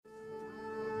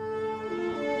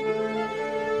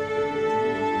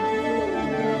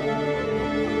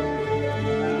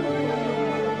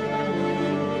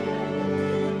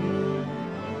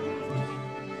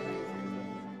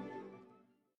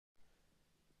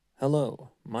Hello,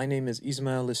 my name is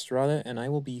Ismael Estrada, and I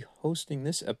will be hosting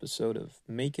this episode of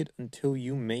Make It Until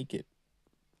You Make It.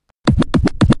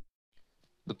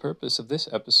 The purpose of this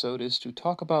episode is to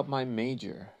talk about my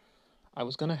major. I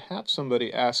was going to have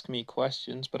somebody ask me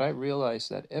questions, but I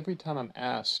realized that every time I'm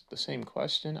asked the same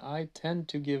question, I tend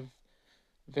to give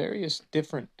various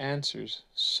different answers.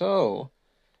 So,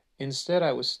 instead,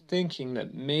 I was thinking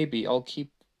that maybe I'll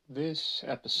keep this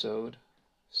episode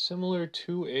similar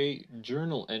to a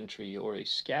journal entry or a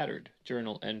scattered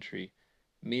journal entry,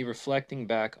 me reflecting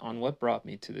back on what brought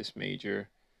me to this major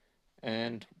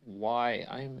and why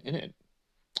I'm in it.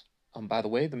 By the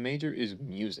way, the major is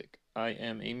music. I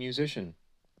am a musician.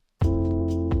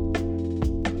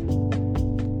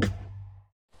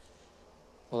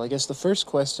 Well, I guess the first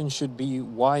question should be,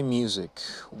 why music?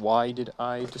 Why did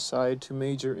I decide to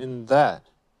major in that?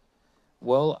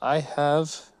 Well, I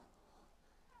have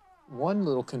one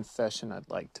little confession I'd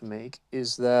like to make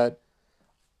is that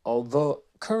although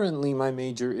currently my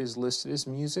major is listed as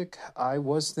music, I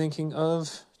was thinking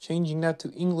of changing that to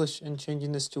English and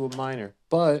changing this to a minor.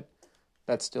 But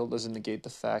that still doesn't negate the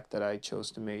fact that I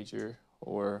chose to major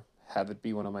or have it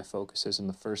be one of my focuses in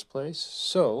the first place.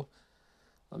 So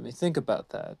let me think about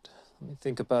that.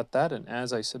 And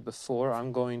as I said before,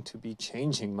 I'm going to be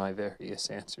changing my various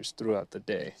answers throughout the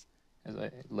day as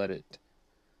I let it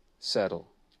settle.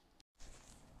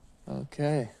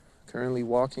 Okay, currently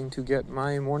walking to get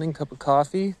my morning cup of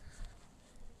coffee.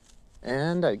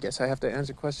 And I guess I have to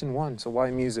answer question one. So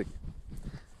why music?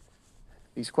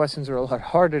 These questions are a lot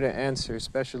harder to answer,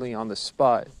 especially on the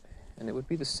spot. And it would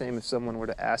be the same if someone were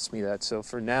to ask me that. So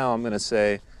for now, I'm going to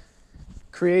say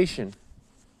creation.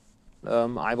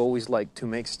 I've always liked to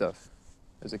make stuff.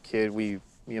 As a kid, me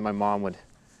and my mom would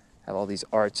have all these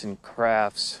arts and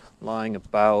crafts lying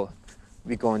about. We'd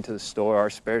be going to the store.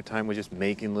 Our spare time was just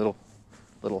making little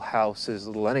houses,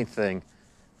 little anything.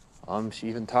 She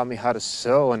even taught me how to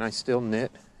sew, and I still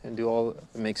knit and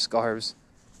make scarves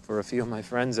for a few of my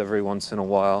friends every once in a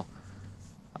while.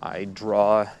 I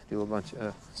draw, do a bunch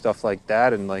of stuff like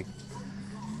that, and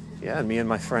me and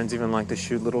my friends even like to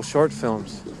shoot little short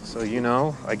films. So,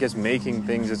 I guess making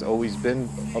things has always been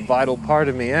a vital part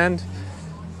of me, and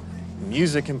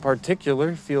music in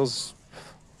particular feels,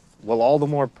 all the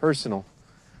more personal.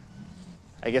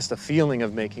 I guess the feeling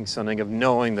of making something, of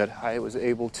knowing that I was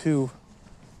able to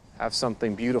have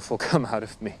something beautiful come out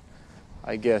of me,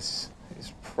 I guess,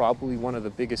 is probably one of the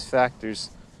biggest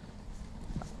factors.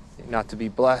 Not to be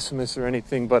blasphemous or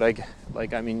anything, but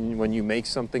when you make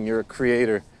something, you're a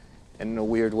creator. And in a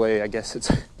weird way, I guess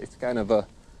it's kind of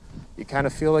you kind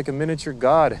of feel like a miniature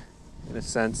god, in a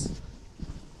sense.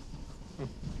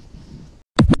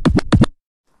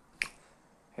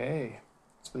 Hey,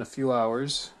 it's been a few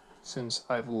hours since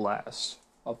I've last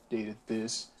updated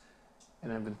this,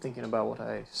 and I've been thinking about what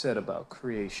I said about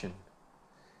creation.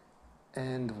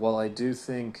 And while I do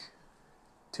think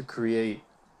to create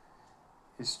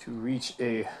is to reach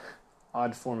a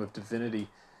odd form of divinity,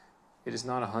 it is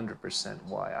not 100%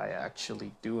 why I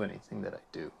actually do anything that I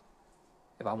do.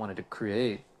 If I wanted to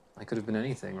create, I could have been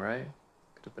anything, right?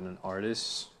 Could have been an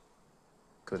artist,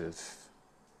 could have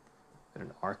been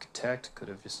an architect, could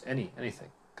have just anything.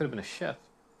 Could have been a chef.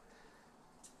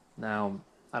 Now,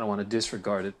 I don't want to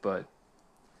disregard it, but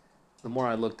the more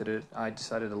I looked at it, I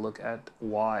decided to look at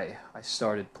why I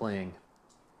started playing.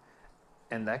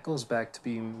 And that goes back to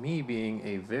me being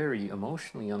a very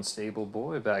emotionally unstable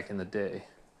boy back in the day.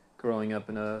 Growing up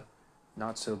in a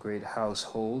not-so-great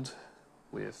household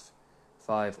with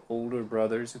 5 older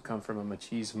brothers who come from a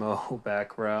machismo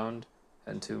background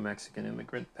and 2 Mexican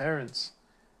immigrant parents.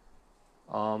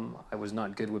 I was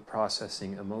not good with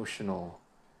processing emotional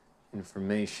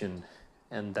information,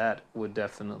 and that would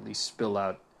definitely spill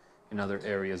out in other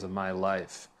areas of my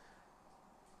life.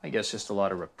 I guess just a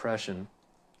lot of repression.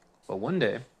 But one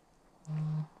day,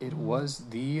 it was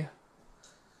in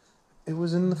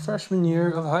the freshman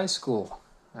year of high school.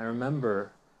 I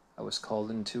remember I was called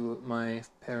into my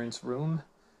parents' room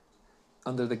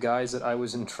under the guise that I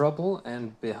was in trouble,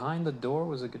 and behind the door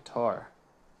was a guitar.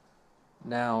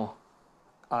 Now,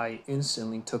 I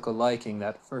instantly took a liking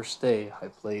that first day. I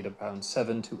played around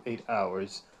 7 to 8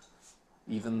 hours,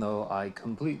 even though I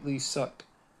completely sucked.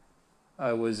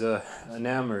 I was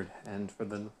enamored, and for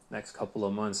the next couple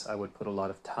of months, I would put a lot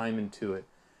of time into it.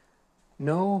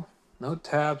 No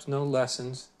tabs, no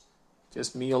lessons,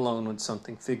 just me alone with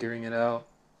something, figuring it out,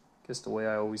 just the way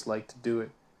I always like to do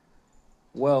it.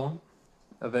 Well,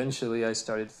 eventually I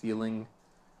started feeling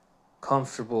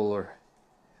comfortable or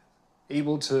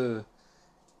able to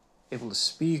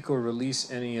speak or release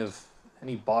any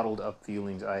bottled up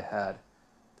feelings I had.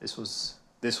 This was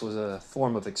this was a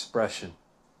form of expression.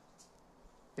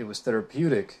 It was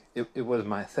therapeutic. It was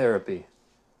my therapy.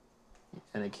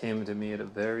 And it came to me at a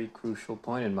very crucial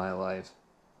point in my life.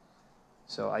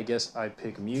 So I guess I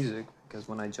pick music because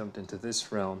when I jumped into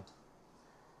this realm,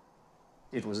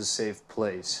 it was a safe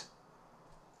place.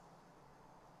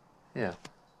 Yeah.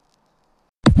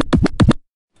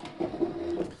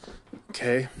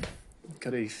 Okay,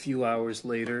 got a few hours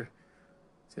later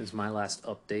since my last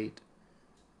update,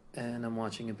 and I'm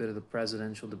watching a bit of the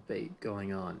presidential debate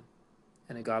going on.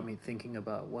 And it got me thinking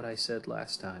about what I said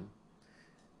last time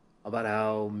about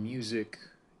how music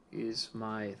is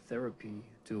my therapy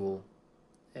tool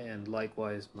and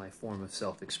likewise my form of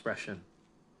self-expression.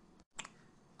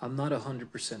 I'm not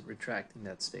 100% retracting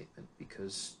that statement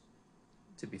because,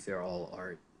 to be fair, all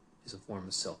art is a form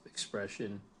of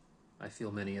self-expression. I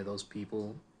feel many of those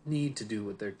people need to do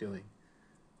what they're doing.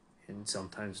 And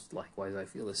sometimes, likewise, I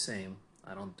feel the same.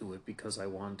 I don't do it because I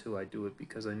want to, I do it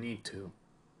because I need to.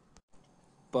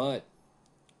 But,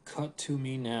 cut to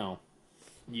me now,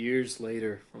 years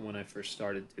later from when I first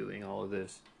started doing all of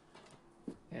this,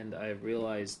 and I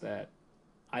realized that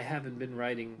I haven't been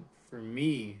writing for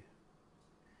me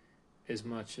as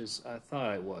much as I thought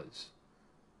I was.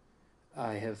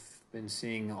 I have been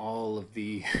seeing all of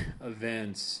the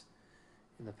events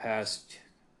in the past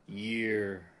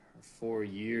year or 4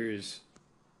 years,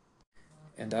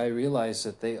 and I realize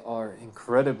that they are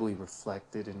incredibly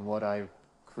reflected in what I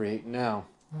create now.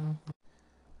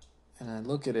 And I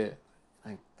look at it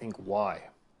and I think, why?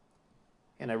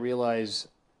 And I realize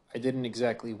I didn't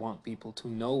exactly want people to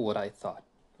know what I thought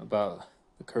about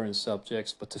the current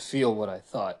subjects, but to feel what I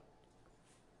thought.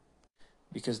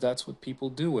 Because that's what people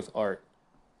do with art.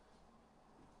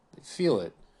 They feel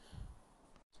it.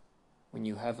 When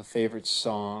you have a favorite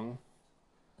song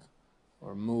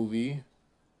or movie,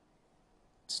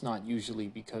 it's not usually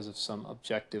because of some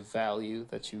objective value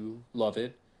that you love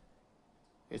it.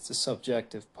 It's the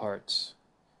subjective parts.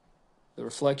 The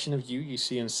reflection of you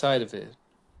see inside of it.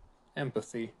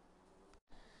 Empathy.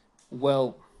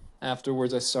 Well,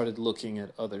 afterwards I started looking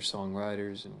at other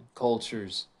songwriters and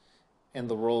cultures and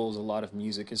the roles a lot of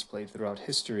music has played throughout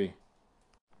history.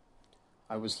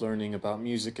 I was learning about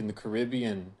music in the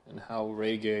Caribbean and how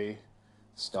reggae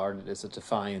started as a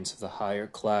defiance of the higher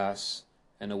class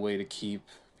and a way to keep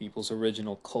people's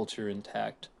original culture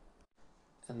intact.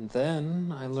 And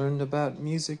then I learned about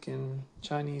music in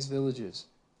Chinese villages.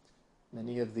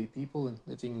 Many of the people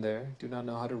living there do not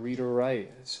know how to read or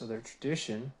write, so their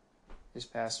tradition is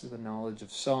passed through the knowledge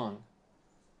of song.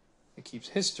 It keeps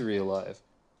history alive.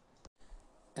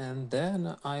 And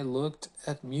then I looked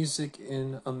at music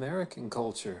in American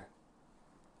culture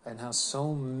and how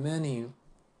so many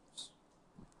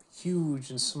huge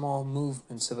and small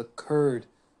movements have occurred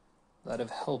that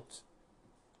have helped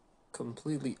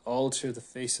completely alter the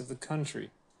face of the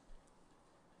country.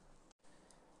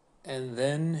 And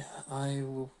then I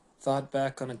thought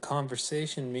back on a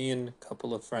conversation me and a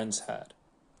couple of friends had.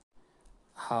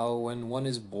 How when one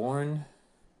is born,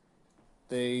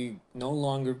 they no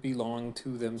longer belong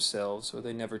to themselves, or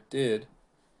they never did.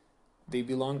 They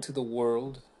belong to the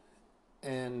world,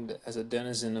 and as a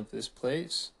denizen of this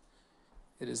place,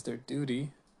 it is their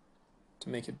duty to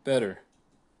make it better.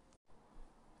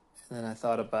 And then I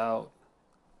thought about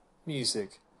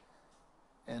music,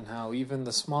 and how even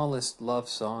the smallest love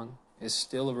song is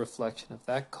still a reflection of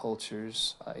that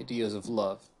culture's ideas of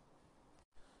love.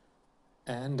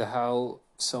 And how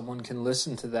someone can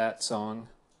listen to that song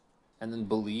and then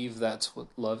believe that's what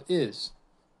love is.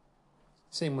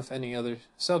 Same with any other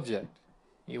subject.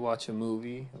 You watch a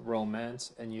movie, a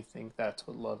romance, and you think that's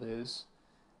what love is.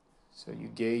 So you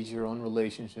gauge your own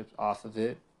relationships off of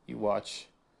it. You watch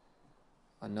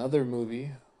another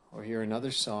movie or hear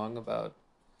another song about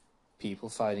people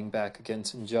fighting back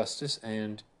against injustice,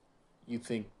 and you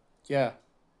think, yeah,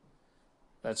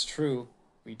 that's true.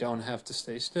 We don't have to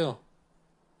stay still.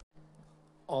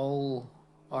 All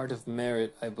art of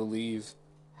merit, I believe,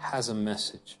 has a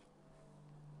message,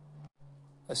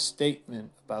 a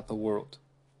statement about the world.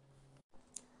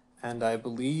 And I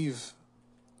believe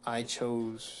I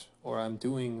chose, or I'm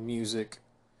doing music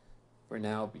for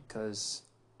now because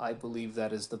I believe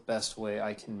that is the best way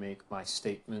I can make my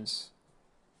statements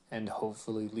and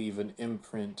hopefully leave an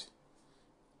imprint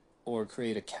or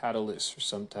create a catalyst for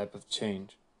some type of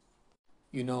change.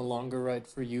 You no longer write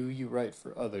for you, you write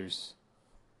for others,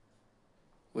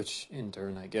 which in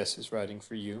turn I guess is writing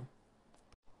for you.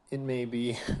 It may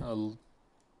be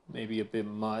maybe a bit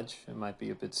much, it might be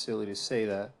a bit silly to say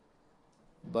that,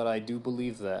 but I do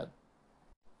believe that.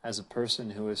 As a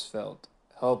person who has felt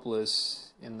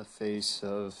helpless in the face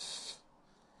of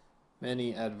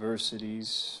many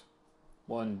adversities,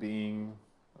 one being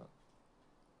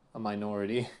a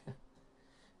minority.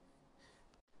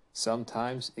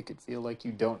 Sometimes it could feel like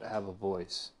you don't have a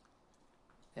voice.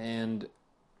 And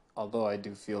although I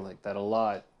do feel like that a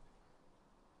lot,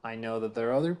 I know that there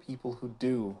are other people who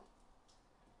do.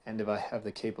 And if I have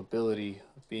the capability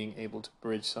of being able to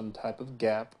bridge some type of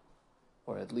gap,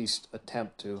 or at least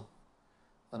attempt to,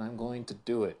 then I'm going to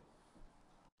do it.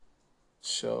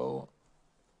 So,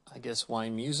 I guess why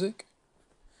music?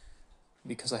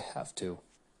 Because I have to.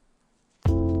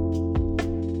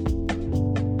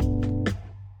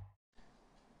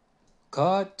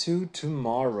 Cut to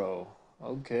tomorrow.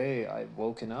 Okay, I've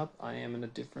woken up, I am in a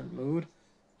different mood,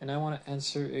 and I want to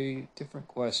answer a different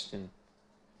question.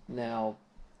 Now,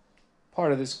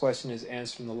 part of this question is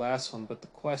answered in the last one, but the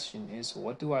question is,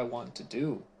 what do I want to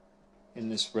do in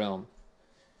this realm?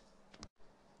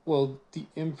 Well, the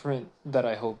imprint that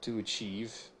I hope to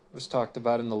achieve was talked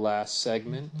about in the last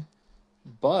segment,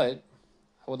 but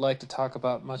I would like to talk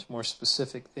about much more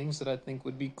specific things that I think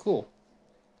would be cool.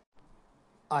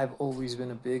 I've always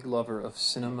been a big lover of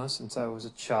cinema since I was a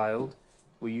child.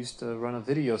 We used to run a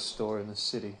video store in the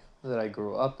city that I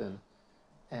grew up in,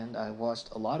 and I watched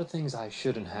a lot of things I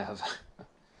shouldn't have.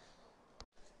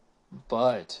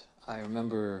 But I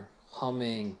remember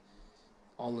humming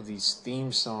all of these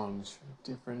theme songs from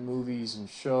different movies and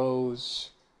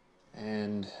shows,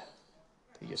 and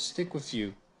they just stick with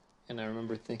you. And I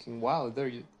remember thinking, wow,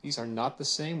 these are not the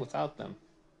same without them.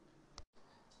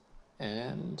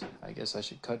 And I guess I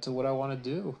should cut to what I want to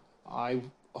do. I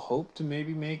hope to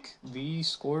maybe make the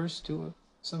scores to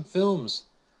some films.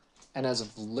 And as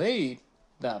of late,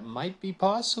 that might be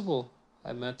possible.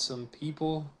 I met some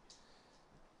people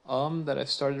that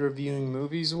I've started reviewing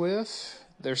movies with.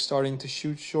 They're starting to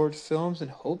shoot short films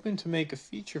and hoping to make a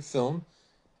feature film,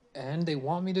 and they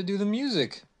want me to do the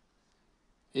music.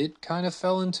 It kind of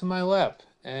fell into my lap,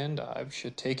 and I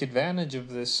should take advantage of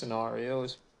this scenario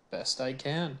as best I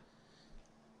can.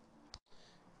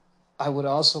 I would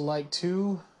also like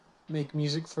to make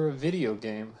music for a video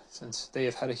game, since they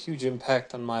have had a huge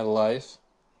impact on my life.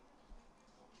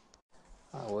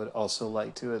 I would also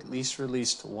like to at least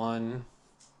release one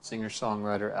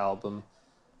singer-songwriter album,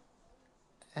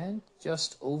 and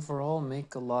just overall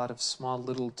make a lot of small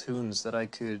little tunes that I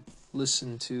could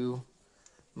listen to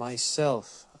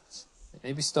myself.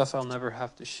 Maybe stuff I'll never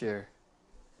have to share.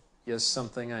 Just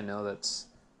something I know that's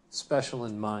special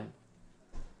in mine.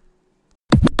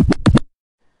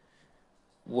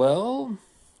 Well,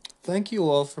 thank you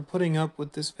all for putting up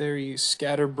with this very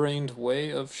scatterbrained way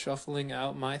of shuffling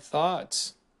out my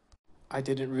thoughts. I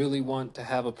didn't really want to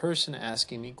have a person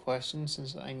asking me questions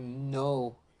since I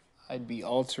know I'd be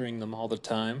altering them all the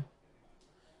time.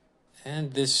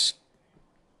 And this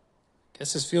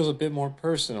feels a bit more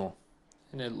personal,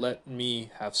 and it let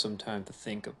me have some time to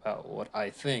think about what I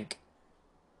think.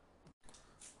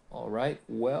 All right,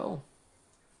 well,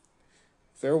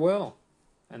 farewell,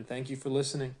 and thank you for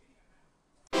listening.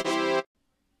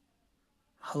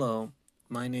 Hello,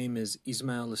 my name is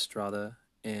Ismael Estrada,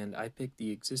 and I picked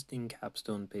the existing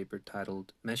capstone paper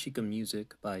titled Mexica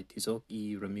Music by Tizoc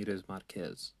y Ramirez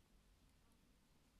Marquez.